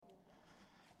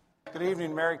Good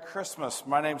evening, Merry Christmas.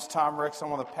 My name's Tom Ricks. I'm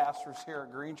one of the pastors here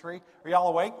at Green Tree. Are y'all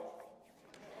awake?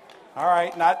 All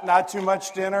right, not too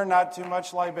much dinner, not too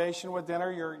much libation with dinner.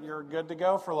 You're good to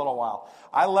go for a little while.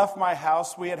 I left my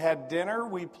house. We had dinner.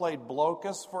 We played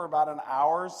Blocus for about an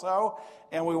hour or so,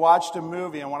 and we watched a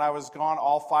movie. And when I was gone,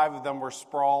 all five of them were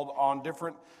sprawled on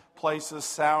different places,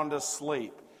 sound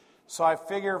asleep. So I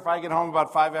figure if I get home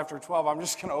about 5 after 12, I'm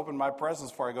just going to open my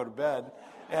presents before I go to bed,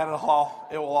 and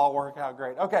it will all work out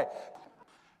great. Okay,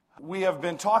 we have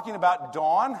been talking about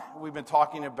dawn. We've been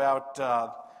talking about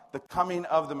the coming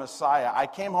of the Messiah. I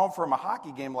came home from a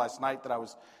hockey game last night that I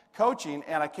was coaching,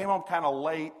 and I came home kind of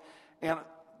late, and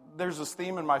there's this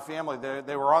theme in my family.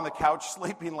 They were on the couch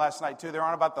sleeping last night, too. They're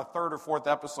on about the third or fourth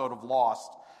episode of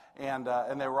Lost, and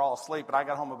they were all asleep. But I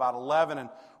got home about 11 and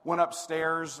went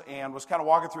upstairs and was kind of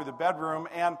walking through the bedroom,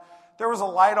 and there was a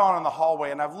light on in the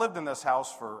hallway, and I've lived in this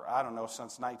house for, I don't know,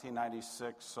 since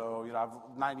 1996, so,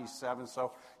 I've 97,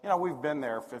 so, we've been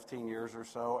there 15 years or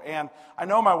so, and I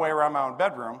know my way around my own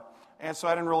bedroom, and so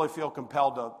I didn't really feel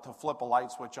compelled to flip a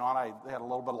light switch on. I had a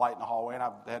little bit of light in the hallway, and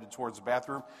I headed towards the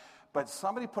bathroom, but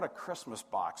somebody put a Christmas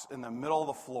box in the middle of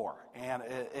the floor, and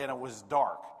it was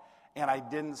dark, and I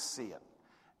didn't see it.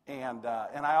 And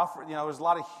I offered, there was a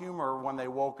lot of humor when they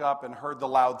woke up and heard the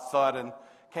loud thud and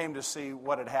came to see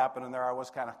what had happened, and there I was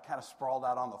kind of sprawled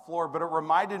out on the floor. But it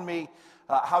reminded me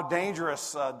how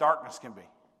dangerous darkness can be,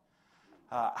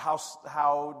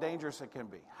 how dangerous it can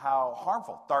be, how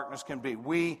harmful darkness can be.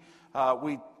 We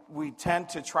tend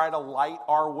to try to light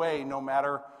our way no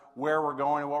matter where we're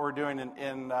going and what we're doing.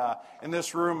 In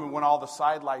this room, and when all the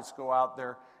side lights go out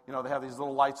there, they have these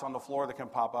little lights on the floor that can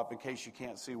pop up in case you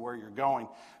can't see where you're going.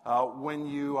 When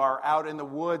you are out in the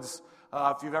woods,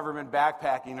 if you've ever been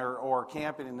backpacking or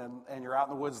camping and you're out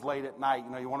in the woods late at night,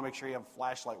 you want to make sure you have a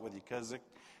flashlight with you because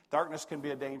darkness can be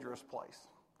a dangerous place.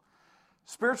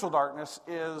 Spiritual darkness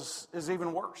is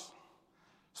even worse.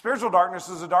 Spiritual darkness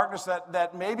is a darkness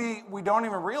that maybe we don't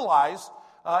even realize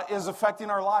is affecting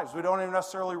our lives. We don't even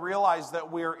necessarily realize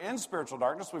that we're in spiritual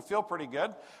darkness. We feel pretty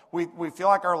good. We feel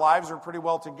like our lives are pretty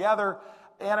well together.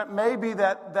 And it may be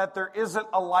that there isn't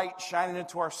a light shining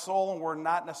into our soul and we're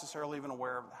not necessarily even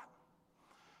aware of that.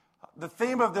 The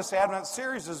theme of this Advent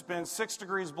series has been 6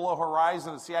 degrees below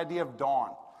horizon. It's the idea of dawn.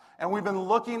 And we've been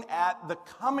looking at the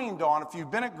coming dawn. If you've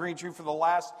been at Green Tree for the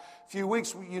last few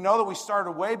weeks, you know that we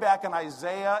started way back in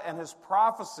Isaiah and his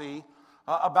prophecy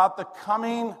about the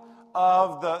coming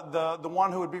of the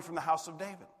one who would be from the house of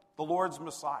David, the Lord's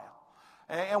Messiah.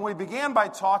 And we began by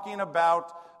talking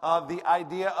about the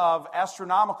idea of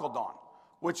astronomical dawn,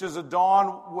 which is a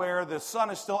dawn where the sun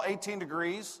is still 18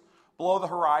 degrees below the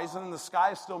horizon and the sky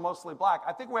is still mostly black.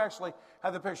 I think we actually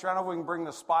have the picture. I don't know if we can bring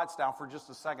the spots down for just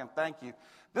a second. Thank you.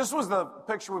 This was the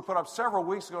picture we put up several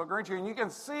weeks ago at Green Tree, and you can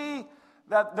see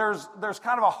that there's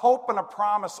kind of a hope and a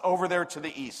promise over there to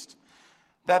the east.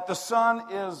 That the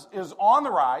sun is on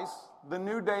the rise, the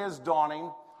new day is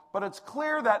dawning, but it's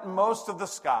clear that most of the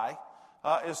sky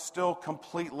is still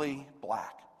completely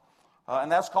black.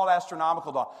 And that's called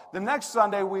astronomical dawn. The next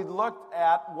Sunday, we looked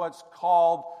at what's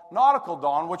called nautical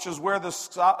dawn, which is where the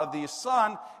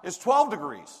sun is 12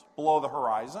 degrees below the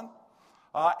horizon,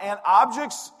 and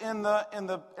objects in the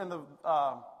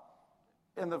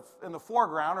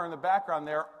foreground or in the background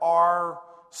there are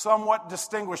somewhat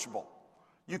distinguishable.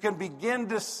 You can begin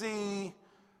to see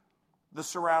the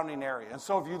surrounding area. And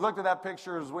so if you looked at that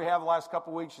picture as we have the last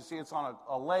couple of weeks, you see it's on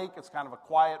a lake. It's kind of a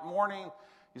quiet morning.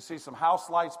 You see some house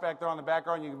lights back there on the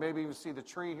background. You can maybe even see the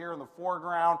tree here in the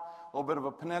foreground, a little bit of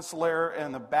a peninsula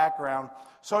in the background.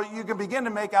 So you can begin to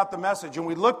make out the message. And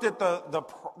we looked at the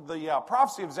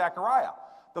prophecy of Zechariah,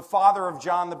 the father of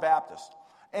John the Baptist.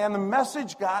 And the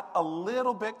message got a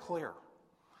little bit clearer.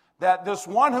 That this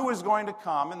one who is going to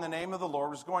come in the name of the Lord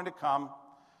was going to come.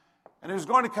 And he was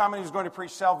going to come and he was going to preach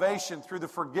salvation through the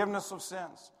forgiveness of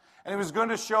sins. And he was going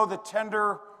to show the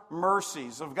tender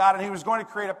mercies of God. And he was going to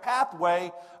create a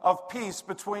pathway of peace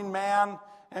between man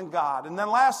and God. And then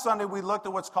last Sunday we looked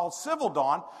at what's called civil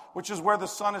dawn, which is where the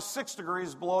sun is 6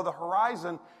 degrees below the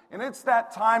horizon. And it's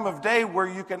that time of day where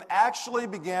you can actually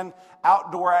begin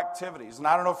outdoor activities. And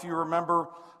I don't know if you remember,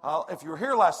 if you were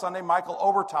here last Sunday, Michael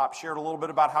Obertop shared a little bit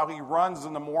about how he runs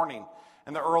in the morning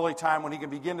in the early time when he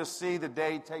can begin to see the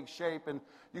day take shape. And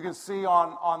you can see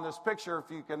on this picture,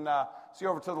 if you can see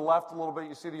over to the left a little bit,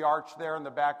 you see the arch there in the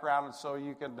background. And so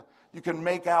you can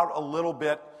make out a little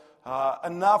bit,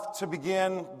 enough to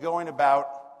begin going about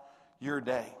your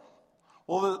day.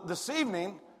 Well, this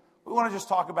evening, we want to just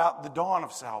talk about the dawn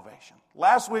of salvation.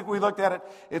 Last week we looked at it.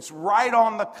 It's right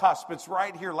on the cusp. It's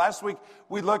right here. Last week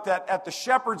we looked at the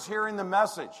shepherds hearing the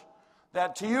message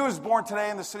that to you is born today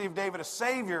in the city of David a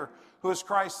Savior who is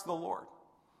Christ the Lord.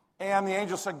 And the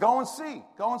angel said, go and see,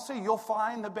 you'll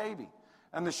find the baby.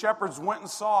 And the shepherds went and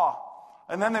saw,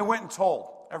 and then they went and told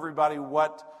everybody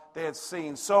what they had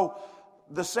seen. So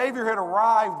the Savior had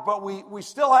arrived, but we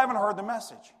still haven't heard the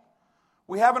message.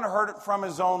 We haven't heard it from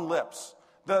his own lips.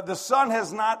 The sun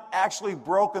has not actually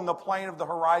broken the plane of the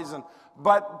horizon,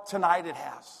 but tonight it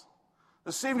has.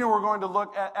 This evening we're going to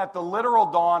look at the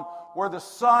literal dawn where the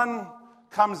sun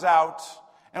comes out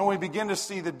and we begin to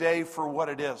see the day for what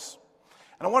it is.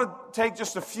 And I want to take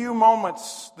just a few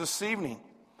moments this evening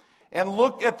and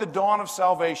look at the dawn of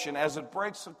salvation as it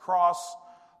breaks across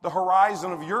the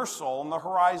horizon of your soul and the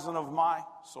horizon of my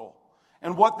soul,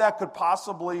 and what that could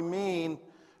possibly mean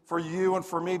for you and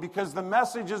for me, because the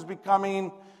message is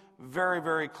becoming very,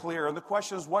 very clear. And the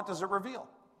question is, what does it reveal?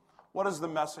 What is the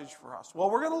message for us? Well,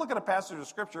 we're going to look at a passage of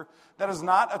Scripture that is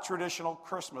not a traditional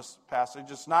Christmas passage.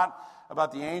 It's not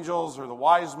about the angels or the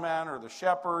wise men or the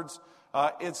shepherds.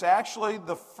 It's actually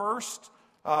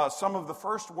some of the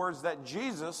first words that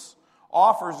Jesus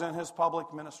offers in his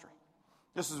public ministry.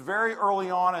 This is very early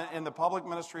on in the public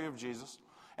ministry of Jesus.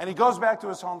 And he goes back to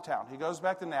his hometown. He goes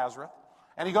back to Nazareth.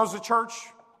 And he goes to church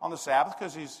on the Sabbath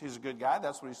because he's a good guy.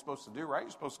 That's what he's supposed to do, right?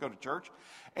 He's supposed to go to church.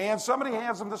 And somebody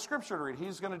hands him the Scripture to read.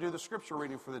 He's going to do the Scripture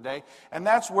reading for the day. And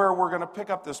that's where we're going to pick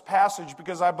up this passage,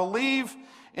 because I believe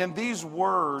in these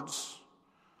words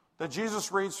that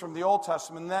Jesus reads from the Old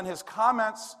Testament, and then his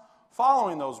comments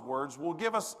following those words will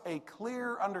give us a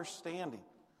clear understanding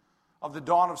of the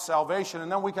dawn of salvation,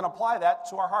 and then we can apply that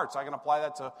to our hearts. I can apply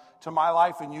that to my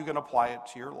life, and you can apply it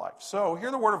to your life. So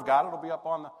hear the word of God. It'll be up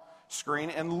on the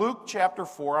screen. In Luke chapter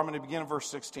 4, I'm going to begin in verse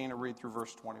 16 and read through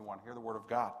verse 21. Hear the word of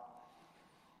God.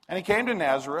 And he came to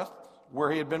Nazareth, where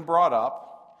he had been brought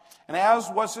up, and as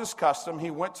was his custom,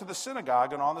 he went to the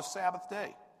synagogue, and on the Sabbath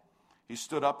day he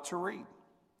stood up to read.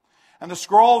 And the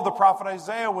scroll of the prophet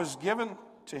Isaiah was given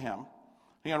to him.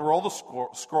 He unrolled the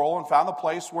scroll and found the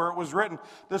place where it was written,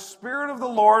 "The Spirit of the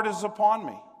Lord is upon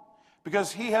me,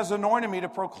 because he has anointed me to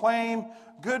proclaim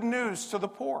good news to the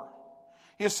poor.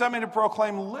 He has sent me to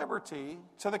proclaim liberty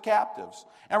to the captives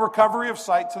and recovery of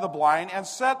sight to the blind, and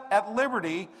set at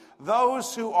liberty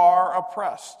those who are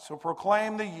oppressed, to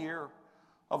proclaim the year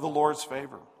of the Lord's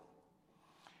favor."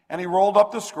 And he rolled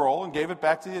up the scroll and gave it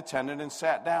back to the attendant and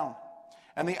sat down.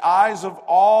 And the eyes of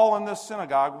all in the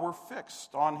synagogue were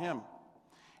fixed on him.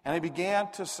 And he began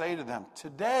to say to them,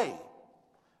 "Today,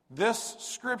 this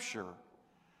scripture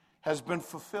has been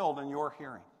fulfilled in your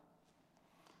hearing."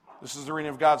 This is the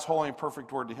reading of God's holy and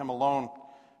perfect word. To him alone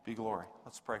be glory.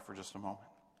 Let's pray for just a moment.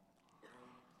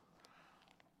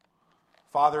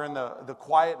 Father, in the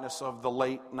quietness of the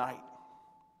late night,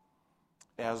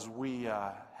 as we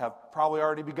have probably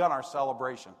already begun our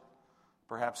celebration,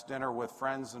 perhaps dinner with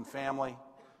friends and family,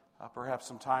 perhaps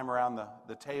some time around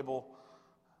the table,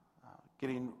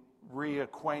 getting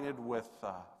reacquainted with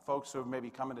folks who have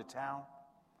maybe come into town,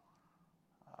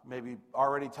 maybe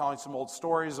already telling some old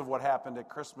stories of what happened at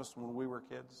Christmas when we were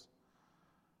kids.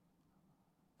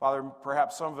 Father,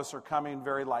 perhaps some of us are coming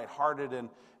very lighthearted and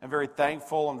very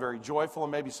thankful and very joyful,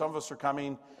 and maybe some of us are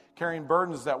coming carrying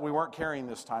burdens that we weren't carrying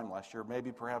this time last year.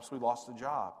 Maybe perhaps we lost a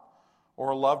job, or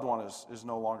a loved one is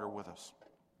no longer with us.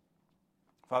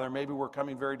 Father, maybe we're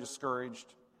coming very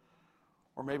discouraged,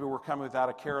 or maybe we're coming without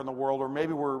a care in the world, or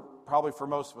maybe probably for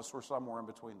most of us, we're somewhere in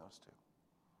between those two.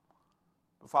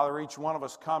 But Father, each one of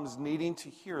us comes needing to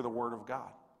hear the word of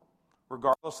God,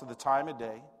 regardless of the time of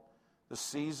day, the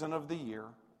season of the year.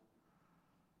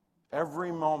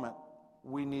 Every moment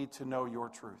we need to know your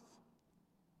truth.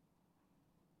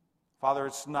 Father,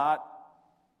 it's not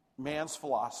man's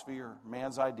philosophy or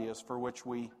man's ideas for which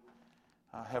we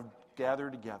have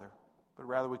gathered together, but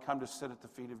rather we come to sit at the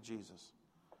feet of Jesus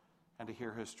and to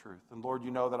hear his truth. And Lord, you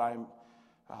know that I'm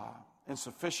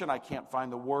insufficient. I can't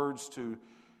find the words to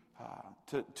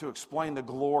explain the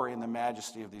glory and the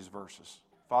majesty of these verses.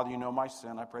 Father, you know my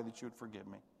sin. I pray that you would forgive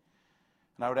me.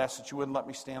 And I would ask that you wouldn't let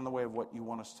me stand in the way of what you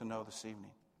want us to know this evening.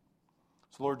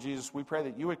 So Lord Jesus, we pray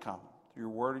that you would come through your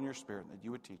word and your spirit, and that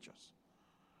you would teach us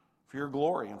for your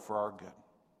glory and for our good.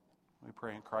 We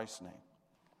pray in Christ's name.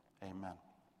 Amen.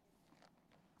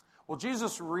 Well,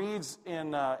 Jesus reads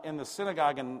in the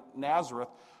synagogue in Nazareth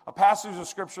a passage of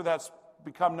Scripture that's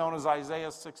become known as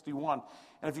Isaiah 61.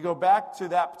 And if you go back to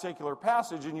that particular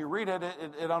passage and you read it,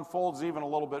 it unfolds even a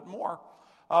little bit more.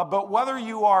 But whether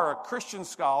you are a Christian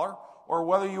scholar, or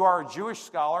whether you are a Jewish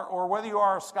scholar, or whether you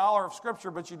are a scholar of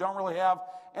Scripture but you don't really have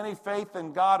any faith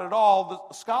in God at all,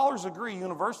 the scholars agree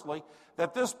universally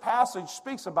that this passage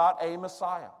speaks about a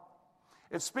Messiah.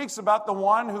 It speaks about the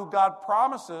one who God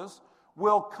promises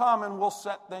will come and will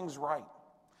set things right.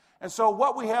 And so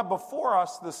what we have before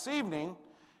us this evening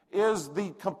is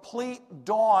the complete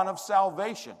dawn of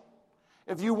salvation.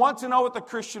 If you want to know what the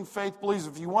Christian faith believes,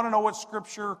 if you want to know what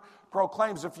Scripture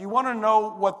proclaims, if you want to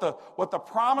know what the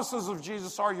promises of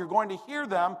Jesus are, you're going to hear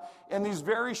them in these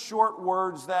very short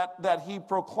words that he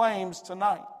proclaims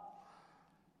tonight.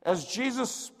 As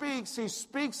Jesus speaks, he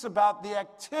speaks about the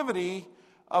activity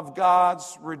of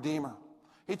God's Redeemer.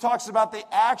 He talks about the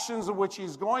actions in which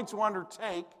he's going to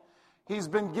undertake. He's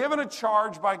been given a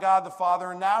charge by God the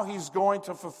Father, and now he's going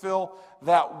to fulfill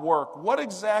that work. What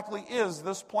exactly is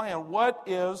this plan? What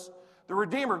is the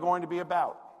Redeemer going to be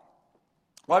about?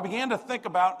 Well, I began to think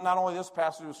about not only this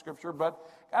passage of Scripture, but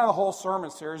kind of the whole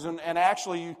sermon series. And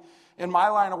actually, in my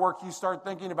line of work, you start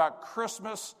thinking about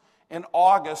Christmas in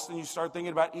August, and you start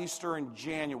thinking about Easter in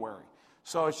January.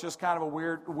 So it's just kind of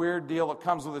a weird deal that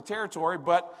comes with the territory.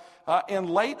 But in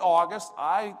late August,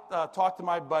 I talked to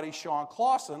my buddy Sean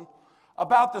Clausen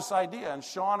about this idea. And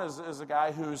Sean is a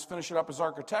guy who's finishing up his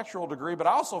architectural degree, but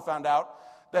I also found out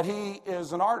that he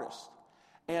is an artist.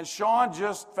 And Sean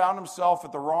just found himself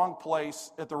at the wrong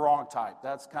place at the wrong time.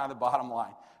 That's kind of the bottom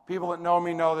line. People that know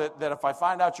me know that if I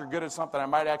find out you're good at something, I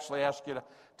might actually ask you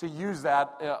to use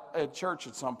that at church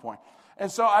at some point.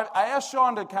 And so I asked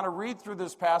Sean to kind of read through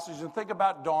this passage and think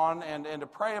about dawn and to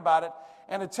pray about it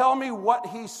and to tell me what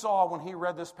he saw when he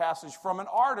read this passage from an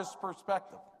artist's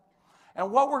perspective. And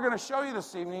what we're going to show you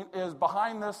this evening is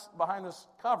behind this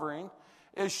covering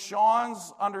is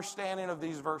Sean's understanding of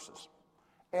these verses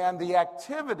and the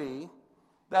activity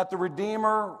that the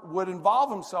Redeemer would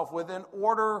involve himself with in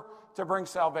order to bring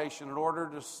salvation, in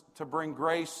order to bring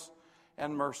grace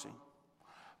and mercy.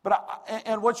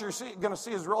 And what you're going to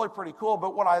see is really pretty cool.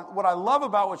 But what I love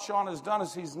about what Sean has done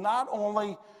is he's not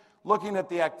only looking at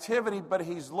the activity, but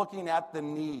he's looking at the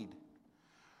need.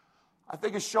 I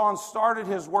think as Sean started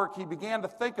his work, he began to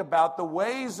think about the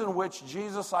ways in which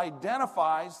Jesus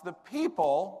identifies the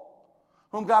people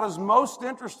whom God is most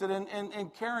interested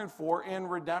in caring for in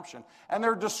redemption. And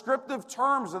there are descriptive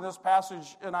terms in this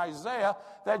passage in Isaiah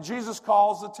that Jesus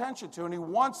calls attention to. And he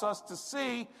wants us to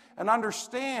see and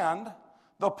understand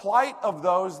the plight of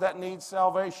those that need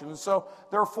salvation. And so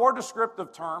there are 4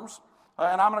 descriptive terms.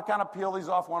 And I'm going to kind of peel these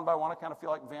off one by one. I kind of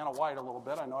feel like Vanna White a little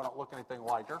bit. I know I don't look anything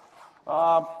like her.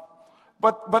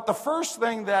 But the first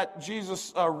thing that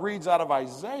Jesus reads out of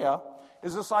Isaiah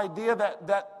is this idea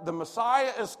that the Messiah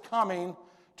is coming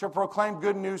to proclaim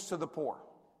good news to the poor.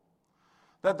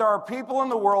 That there are people in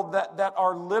the world that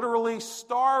are literally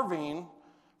starving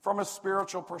from a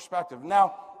spiritual perspective.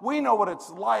 Now, we know what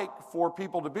it's like for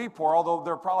people to be poor, although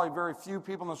there are probably very few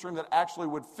people in this room that actually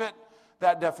would fit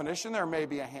that definition. There may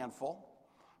be a handful.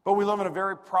 But we live in a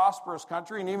very prosperous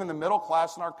country, and even the middle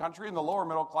class in our country and the lower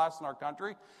middle class in our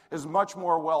country is much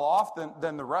more well off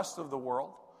than the rest of the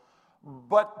world.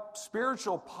 But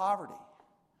spiritual poverty,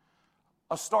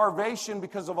 a starvation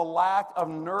because of a lack of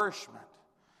nourishment.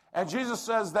 And Jesus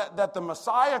says that the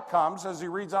Messiah comes, as he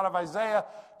reads out of Isaiah,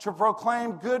 to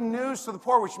proclaim good news to the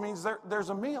poor, which means there's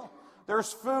a meal.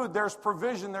 There's food, there's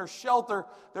provision, there's shelter,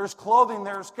 there's clothing,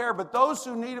 there's care. But those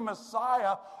who need a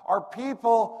Messiah are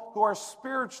people who are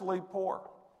spiritually poor.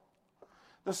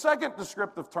 The second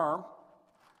descriptive term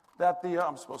that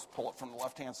I'm supposed to pull it from the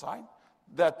left-hand side,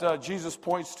 that Jesus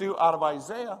points to out of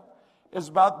Isaiah is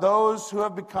about those who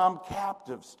have become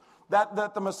captives.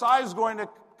 That the Messiah is going to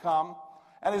come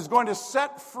and is going to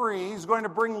set free, he's going to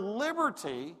bring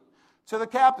liberty to the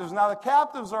captives. Now, the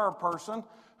captives are a person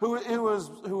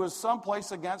who is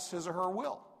someplace against his or her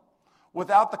will,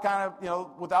 without the kind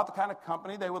of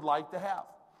company they would like to have.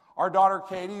 Our daughter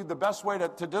Katie, the best way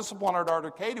to discipline our daughter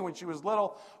Katie when she was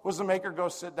little was to make her go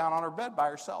sit down on her bed by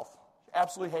herself. She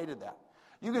absolutely hated that.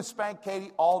 You could spank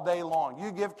Katie all day long.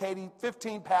 You give Katie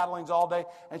 15 paddlings all day,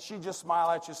 and she'd just smile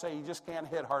at you and say, "You just can't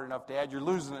hit hard enough, Dad. You're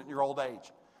losing it in your old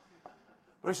age."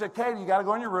 But he said, "Katie, you got to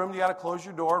go in your room, you got to close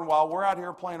your door, and while we're out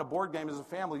here playing a board game as a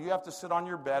family, you have to sit on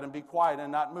your bed and be quiet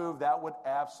and not move." That would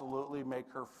absolutely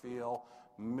make her feel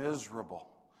miserable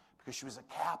because she was a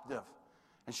captive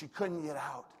and she couldn't get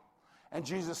out. And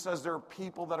Jesus says there are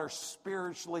people that are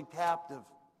spiritually captive.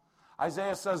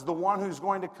 Isaiah says the one who's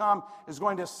going to come is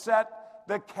going to set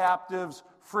the captives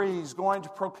free. He's going to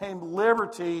proclaim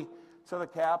liberty to the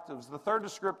captives. The third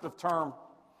descriptive term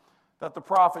that the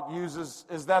prophet uses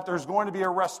is that there's going to be a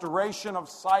restoration of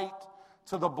sight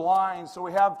to the blind. So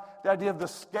we have the idea of the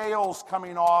scales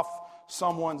coming off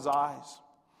someone's eyes.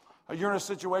 You're in a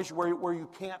situation where you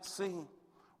can't see,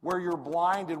 where you're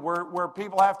blinded, where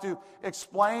people have to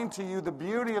explain to you the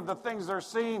beauty of the things they're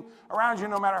seeing around you,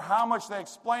 no matter how much they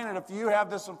explain it. If you have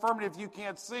this infirmity, if you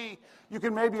can't see, you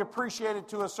can maybe appreciate it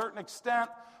to a certain extent,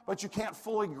 but you can't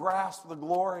fully grasp the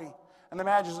glory and the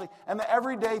majesty. And the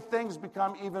everyday things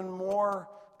become even more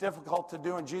difficult to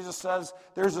do. And Jesus says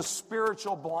there's a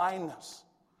spiritual blindness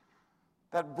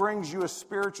that brings you a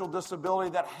spiritual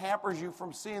disability that hampers you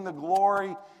from seeing the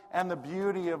glory and the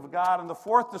beauty of God. And the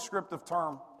fourth descriptive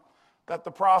term that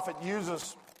the prophet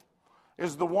uses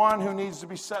is the one who needs to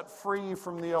be set free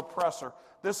from the oppressor.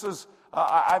 This is,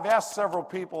 I've asked several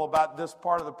people about this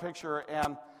part of the picture,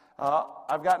 and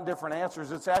I've gotten different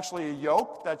answers. It's actually a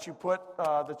yoke that you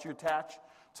attach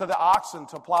to the oxen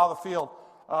to plow the field.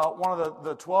 One of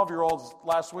the 12-year-olds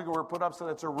last week we were put up said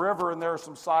it's a river, and there are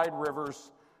some side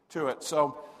rivers to it.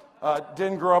 So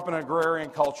didn't grow up in an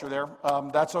agrarian culture there.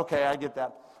 That's okay, I get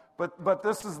that. But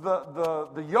this is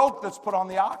the yoke that's put on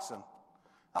the oxen.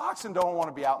 The oxen don't want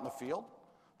to be out in the field.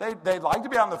 They'd like to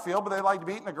be out in the field, but they like to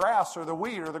be eating the grass or the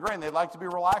wheat or the grain. They'd like to be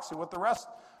relaxing with the rest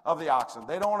of the oxen.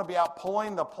 They don't want to be out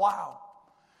pulling the plow.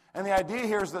 And the idea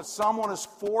here is that someone is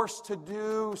forced to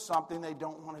do something they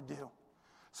don't want to do.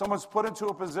 Someone's put into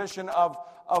a position of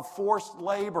forced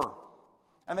labor,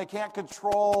 and they can't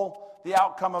control the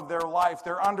outcome of their life.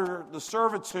 They're under the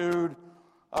servitude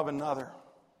of another.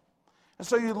 And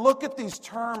so you look at these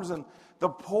terms, and the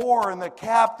poor and the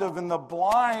captive and the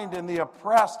blind and the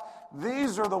oppressed,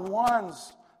 these are the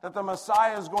ones that the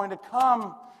Messiah is going to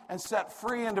come and set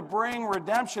free and to bring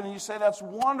redemption. And you say, that's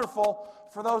wonderful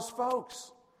for those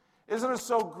folks. Isn't it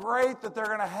so great that they're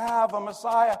going to have a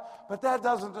Messiah? But that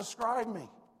doesn't describe me.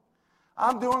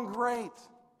 I'm doing great.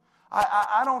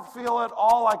 I don't feel at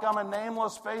all like I'm a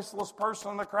nameless, faceless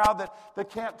person in the crowd that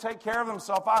can't take care of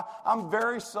themselves. I'm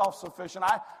very self-sufficient.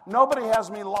 Nobody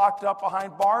has me locked up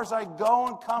behind bars. I go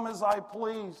and come as I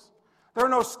please. There are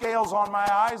no scales on my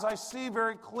eyes. I see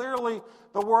very clearly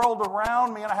the world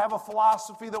around me, and I have a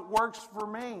philosophy that works for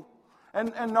me.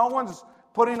 And no one's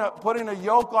putting a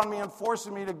yoke on me and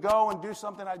forcing me to go and do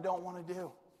something I don't want to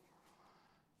do.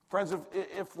 Friends,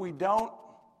 if we don't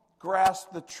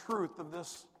grasp the truth of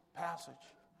this passage,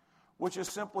 which is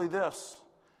simply this: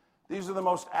 these are the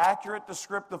most accurate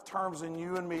descriptive terms in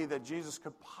you and me that Jesus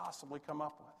could possibly come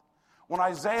up with. When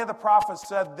Isaiah the prophet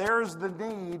said, there's the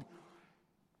need,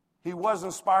 he was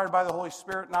inspired by the Holy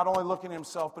Spirit, not only looking at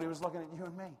himself, but he was looking at you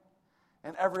and me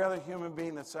and every other human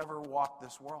being that's ever walked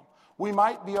this world. We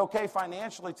might be okay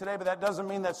financially today, but that doesn't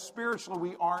mean that spiritually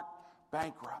we aren't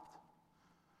bankrupt.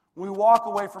 We walk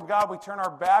away from God, we turn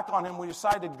our back on him, we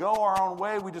decide to go our own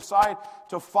way, we decide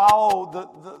to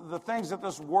follow the things that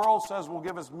this world says will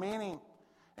give us meaning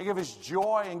and give us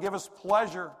joy and give us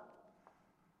pleasure.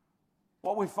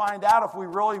 What we find out if we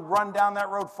really run down that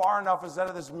road far enough is that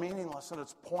it is meaningless and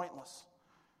it's pointless.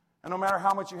 And no matter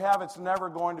how much you have, it's never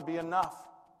going to be enough.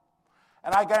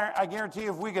 And I guarantee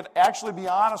you, if we could actually be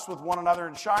honest with one another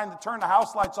and turn the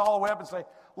house lights all the way up and say,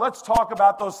 let's talk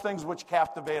about those things which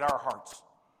captivate our hearts.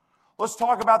 Let's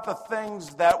talk about the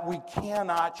things that we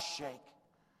cannot shake,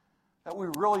 that we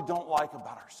really don't like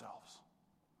about ourselves.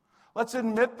 Let's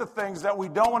admit the things that we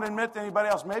don't want to admit to anybody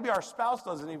else. Maybe our spouse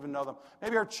doesn't even know them.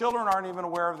 Maybe our children aren't even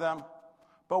aware of them.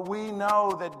 But we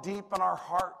know that deep in our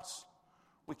hearts,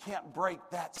 we can't break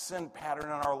that sin pattern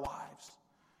in our lives.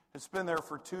 It's been there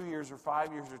for 2 years or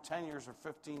 5 years or 10 years or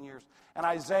 15 years. And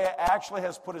Isaiah actually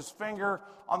has put his finger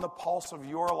on the pulse of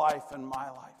your life and my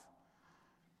life.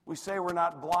 We say we're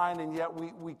not blind, and yet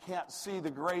we can't see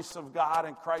the grace of God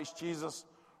in Christ Jesus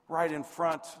right in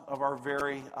front of our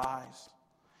very eyes.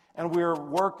 And we're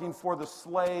working for the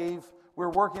slave.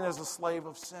 We're working as a slave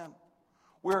of sin.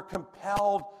 We're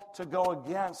compelled to go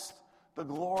against the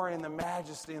glory and the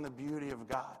majesty and the beauty of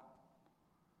God.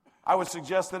 I would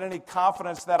suggest that any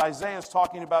confidence that Isaiah is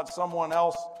talking about someone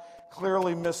else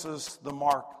clearly misses the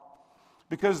mark,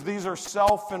 because these are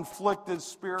self-inflicted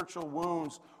spiritual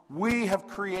wounds. We have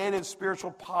created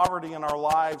spiritual poverty in our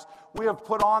lives. We have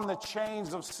put on the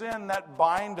chains of sin that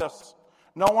bind us.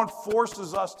 No one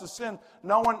forces us to sin.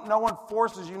 No one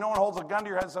forces you. No one holds a gun to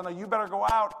your head and says, no, you better go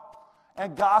out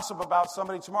and gossip about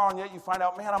somebody tomorrow. And yet you find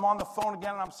out, man, I'm on the phone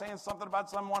again and I'm saying something about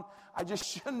someone. I just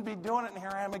shouldn't be doing it, and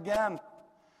here I am again.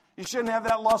 You shouldn't have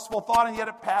that lustful thought, and yet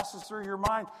it passes through your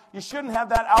mind. You shouldn't have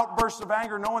that outburst of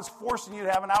anger. No one's forcing you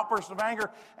to have an outburst of anger,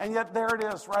 and yet there it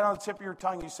is, right on the tip of your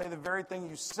tongue. You say the very thing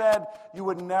you said you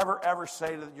would never, ever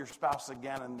say to your spouse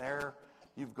again, and there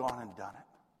you've gone and done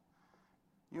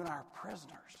it. You and I are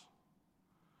prisoners.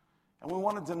 And we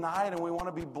want to deny it, and we want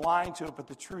to be blind to it, but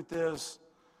the truth is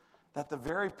that the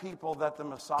very people that the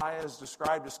Messiah is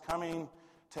described as coming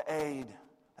to aid,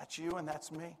 that's you and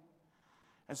that's me.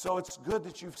 And so it's good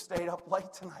that you've stayed up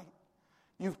late tonight.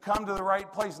 You've come to the right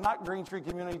place, not Green Tree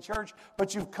Community Church,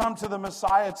 but you've come to the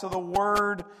Messiah, to the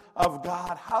Word of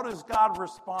God. How does God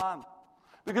respond?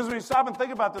 Because when you stop and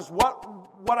think about this,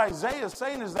 what Isaiah is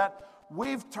saying is that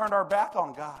we've turned our back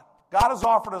on God. God has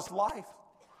offered us life.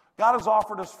 God has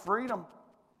offered us freedom.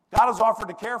 God has offered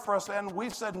to care for us, and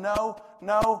we've said no,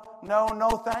 no, no,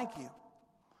 no, thank you.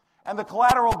 And the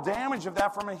collateral damage of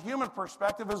that from a human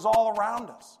perspective is all around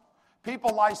us.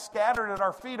 People lie scattered at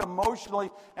our feet,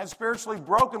 emotionally and spiritually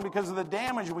broken because of the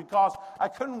damage we caused. I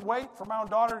couldn't wait for my own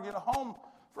daughter to get home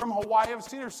from Hawaii. I haven't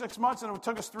seen her 6 months, and it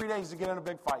took us 3 days to get in a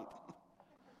big fight.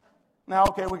 Now,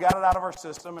 okay, we got it out of our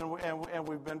system, and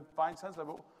we've been fine since then,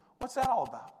 but what's that all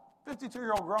about?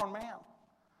 52-year-old grown man.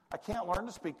 I can't learn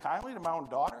to speak kindly to my own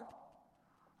daughter?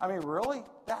 I mean, really?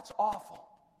 That's awful.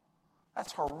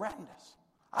 That's horrendous.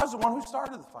 I was the one who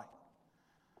started the fight.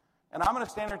 And I'm going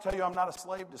to stand here and tell you I'm not a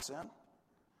slave to sin.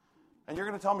 And you're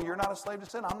going to tell me you're not a slave to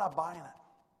sin? I'm not buying it.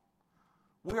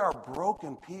 We are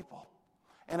broken people.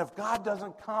 And if God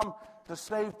doesn't come to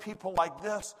save people like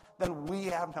this, then we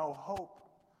have no hope.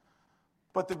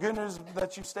 But the good news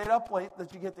that you stayed up late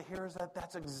that you get to hear is that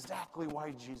that's exactly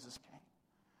why Jesus came.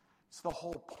 It's the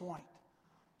whole point,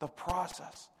 the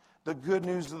process, the good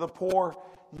news of the poor.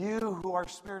 You who are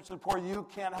spiritually poor, you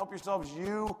can't help yourselves.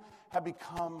 You have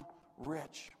become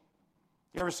rich.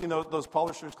 You ever seen those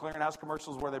Publishers Clearinghouse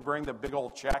commercials where they bring the big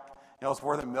old check? You know, it's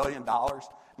worth $1 million, and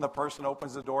the person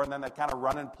opens the door, and then they kind of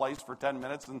run in place for 10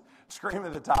 minutes and scream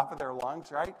at the top of their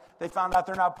lungs, right? They found out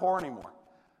they're not poor anymore.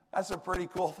 That's a pretty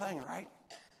cool thing, right?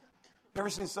 You ever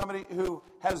seen somebody who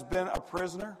has been a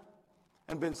prisoner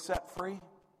and been set free?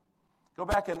 Go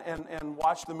back and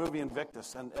watch the movie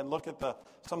Invictus and look at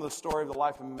some of the story of the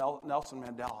life of Nelson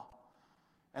Mandela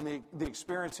and the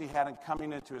experience he had in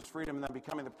coming into his freedom and then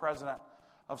becoming the president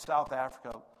of South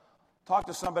Africa. Talk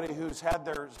to somebody who's had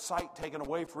their sight taken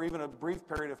away for even a brief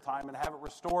period of time and have it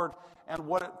restored, and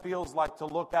what it feels like to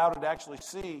look out and actually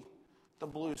see the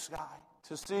blue sky,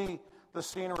 to see the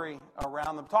scenery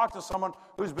around them. Talk to someone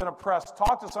who's been oppressed.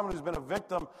 Talk to someone who's been a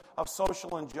victim of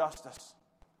social injustice.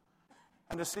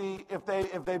 And to see if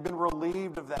they've been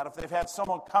relieved of that, if they've had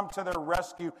someone come to their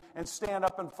rescue and stand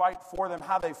up and fight for them,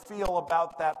 how they feel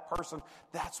about that person.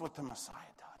 That's what the Messiah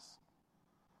does.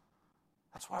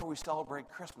 That's why we celebrate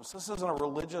Christmas. This isn't a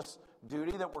religious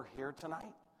duty that we're here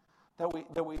tonight, that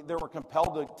we're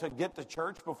compelled to get to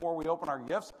church before we open our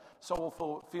gifts so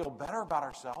we'll feel better about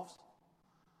ourselves.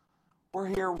 We're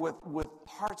here with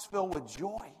hearts filled with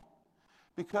joy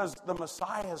because the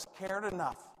Messiah has cared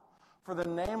enough for the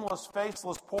nameless,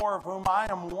 faceless poor, of whom I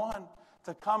am one,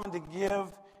 to come and to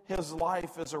give his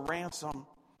life as a ransom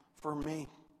for me.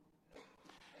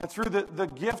 And through the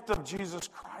gift of Jesus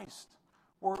Christ,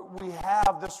 we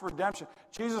have this redemption.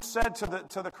 Jesus said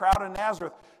to the crowd in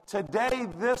Nazareth, today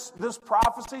this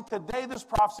prophecy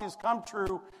has come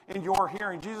true in your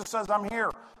hearing. Jesus says, I'm here.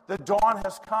 The dawn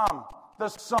has come. The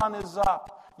sun is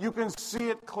up. You can see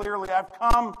it clearly. I've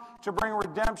come to bring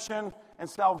redemption and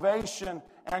salvation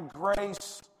and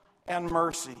grace and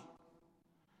mercy.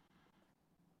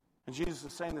 And Jesus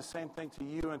is saying the same thing to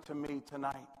you and to me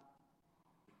tonight.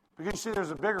 Because you see, there's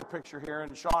a bigger picture here,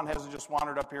 and Sean hasn't just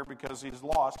wandered up here because he's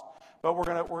lost. But we're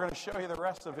gonna show you the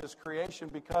rest of his creation,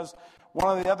 because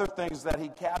one of the other things that he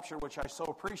captured, which I so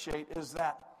appreciate, is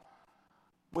that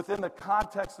within the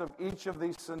context of each of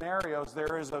these scenarios,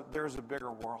 there's a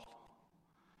bigger world,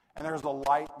 and there's a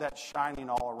light that's shining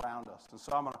all around us. And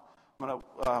so I'm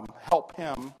gonna help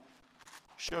him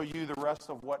show you the rest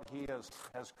of what he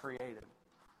has created.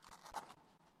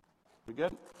 We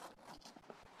good?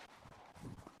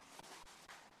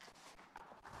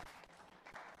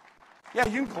 Yeah,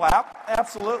 you can clap.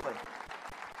 Absolutely.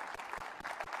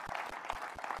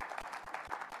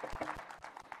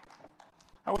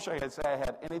 I wish I could say I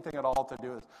had anything at all to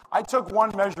do with this. I took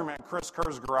one measurement in Chris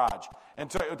Kerr's garage, and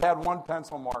it had one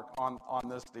pencil mark on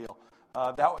this deal.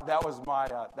 That was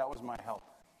my help.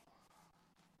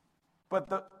 But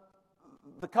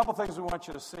the couple things we want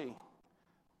you to see,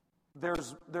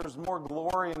 there's more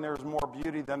glory and there's more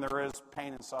beauty than there is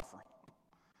pain and suffering.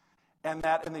 And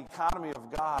that in the economy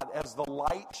of God, as the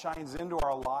light shines into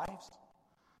our lives,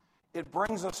 it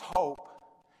brings us hope,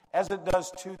 as it does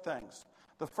two things.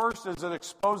 The first is it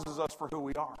exposes us for who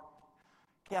we are.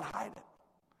 Can't hide it.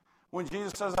 When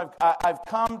Jesus says, I've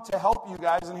come to help you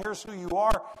guys, and here's who you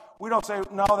are, we don't say,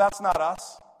 no, that's not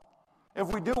us. If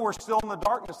we do, we're still in the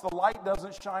darkness. The light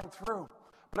doesn't shine through.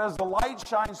 But as the light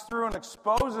shines through and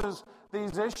exposes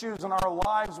these issues in our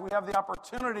lives, we have the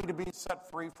opportunity to be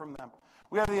set free from them.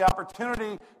 We have the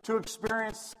opportunity to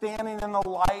experience standing in the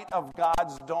light of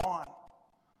God's dawn.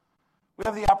 We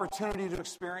have the opportunity to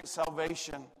experience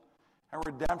salvation and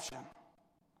redemption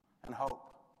and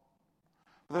hope.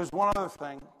 But there's one other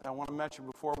thing that I want to mention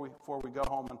before we go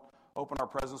home and open our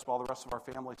presents while the rest of our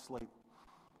family sleep.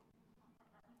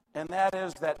 And that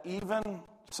is that even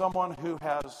someone who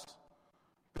has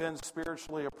been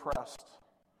spiritually oppressed,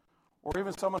 or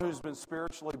even someone who's been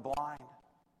spiritually blind,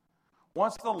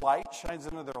 once the light shines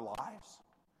into their lives,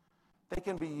 they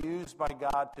can be used by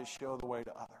God to show the way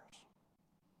to others.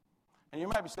 And you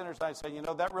might be sitting there tonight saying,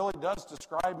 that really does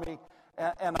describe me,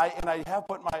 and I have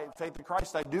put my faith in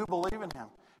Christ. I do believe in him.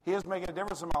 He is making a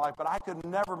difference in my life, but I could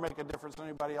never make a difference in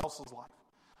anybody else's life.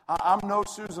 I'm no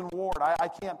Susan Ward. I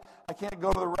can't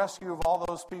go to the rescue of all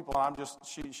those people.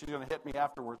 She's going to hit me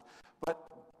afterwards. But,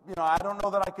 I don't know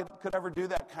that I could ever do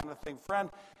that kind of thing. Friend,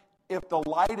 if the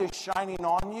light is shining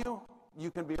on you,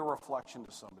 you can be a reflection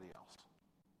to somebody else.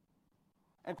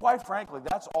 And quite frankly,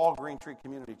 that's all Green Tree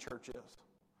Community Church is.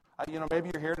 Maybe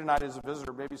you're here tonight as a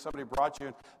visitor. Maybe somebody brought you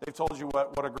and they've told you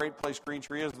what a great place Green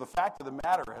Tree is. The fact of the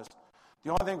matter is, the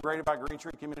only thing great about Green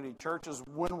Tree Community Church is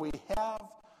when we have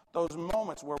those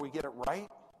moments where we get it right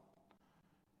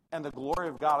and the glory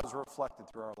of God is reflected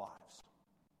through our lives.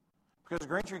 Because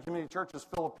Green Tree Community Church is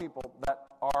full of people that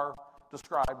are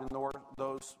described in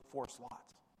those four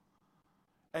slots.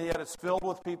 And yet it's filled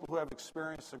with people who have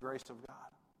experienced the grace of God.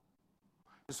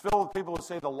 It's filled with people who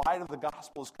say the light of the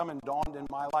gospel has come and dawned in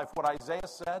my life. What Isaiah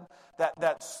said,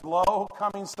 that slow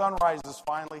coming sunrise is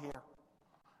finally here.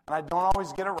 And I don't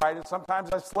always get it right, and sometimes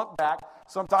I slip back.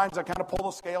 Sometimes I kind of pull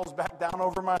the scales back down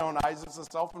over my own eyes. It's a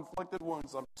self-inflicted wound,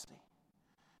 some see.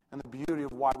 And the beauty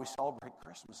of why we celebrate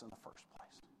Christmas in the first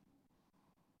place.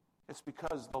 It's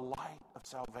because the light of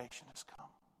salvation has come.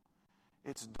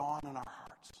 It's dawned in our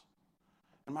hearts.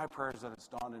 And my prayer is that it's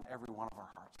dawned in every one of our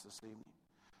hearts this evening.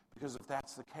 Because if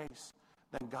that's the case,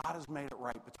 then God has made it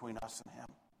right between us and him.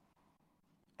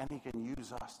 And he can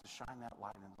use us to shine that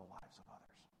light into the lives of others.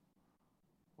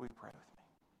 Will you pray with me?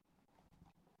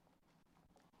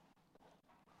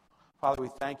 Father, we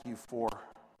thank you for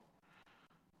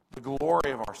the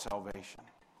glory of our salvation.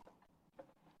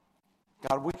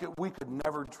 God, we could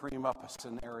never dream up a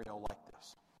scenario like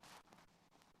this.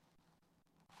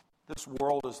 This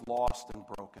world is lost and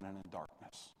broken and in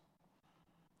darkness.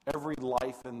 Every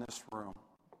life in this room,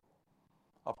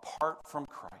 apart from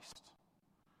Christ,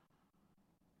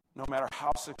 no matter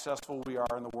how successful we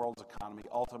are in the world's economy,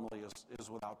 ultimately is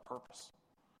without purpose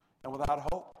and without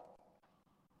hope.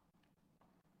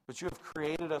 But you have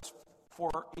created us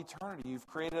for eternity. You've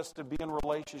created us to be in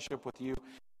relationship with you.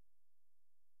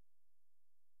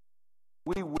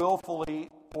 We willfully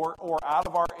or out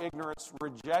of our ignorance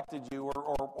rejected you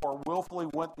or willfully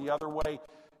went the other way.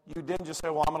 You didn't just say,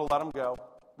 well, I'm going to let them go.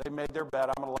 They made their bed.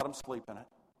 I'm going to let them sleep in it.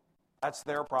 That's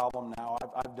their problem now.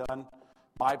 I've done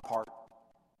my part.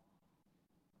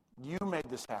 You made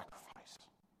the sacrifice.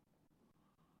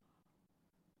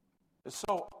 It's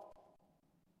so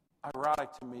ironic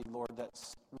to me, Lord, that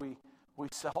we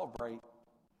celebrate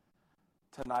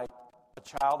tonight a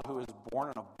child who is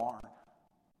born in a barn.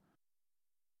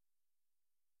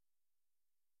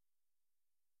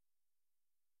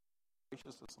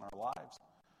 Graciousness in our lives.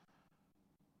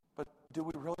 But do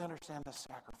we really understand the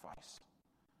sacrifice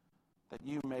that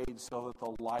you made so that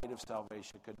the light of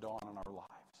salvation could dawn in our lives?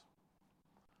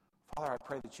 Father, I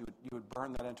pray that you would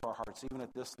burn that into our hearts, even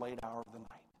at this late hour of the night.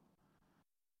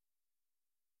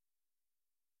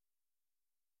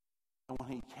 And when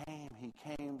he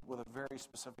came with a very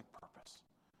specific purpose,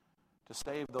 to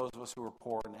save those of us who were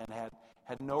poor and had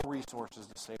no resources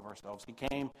to save ourselves. He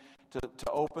came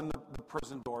to open the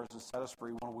prison doors and set us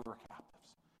free when we were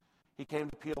captives. He came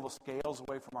to peel the scales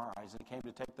away from our eyes, and he came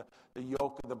to take the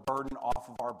yoke of the burden off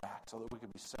of our back so that we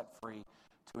could be set free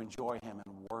to enjoy him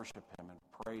and worship him and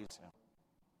praise him.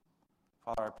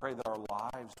 Father, I pray that our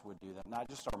lives would do that, not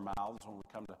just our mouths when we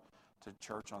come to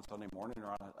church on Sunday morning or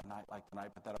on a night like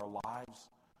tonight, but that our lives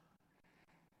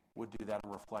would do that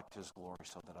and reflect his glory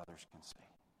so that others can see.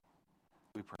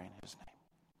 We pray in his name.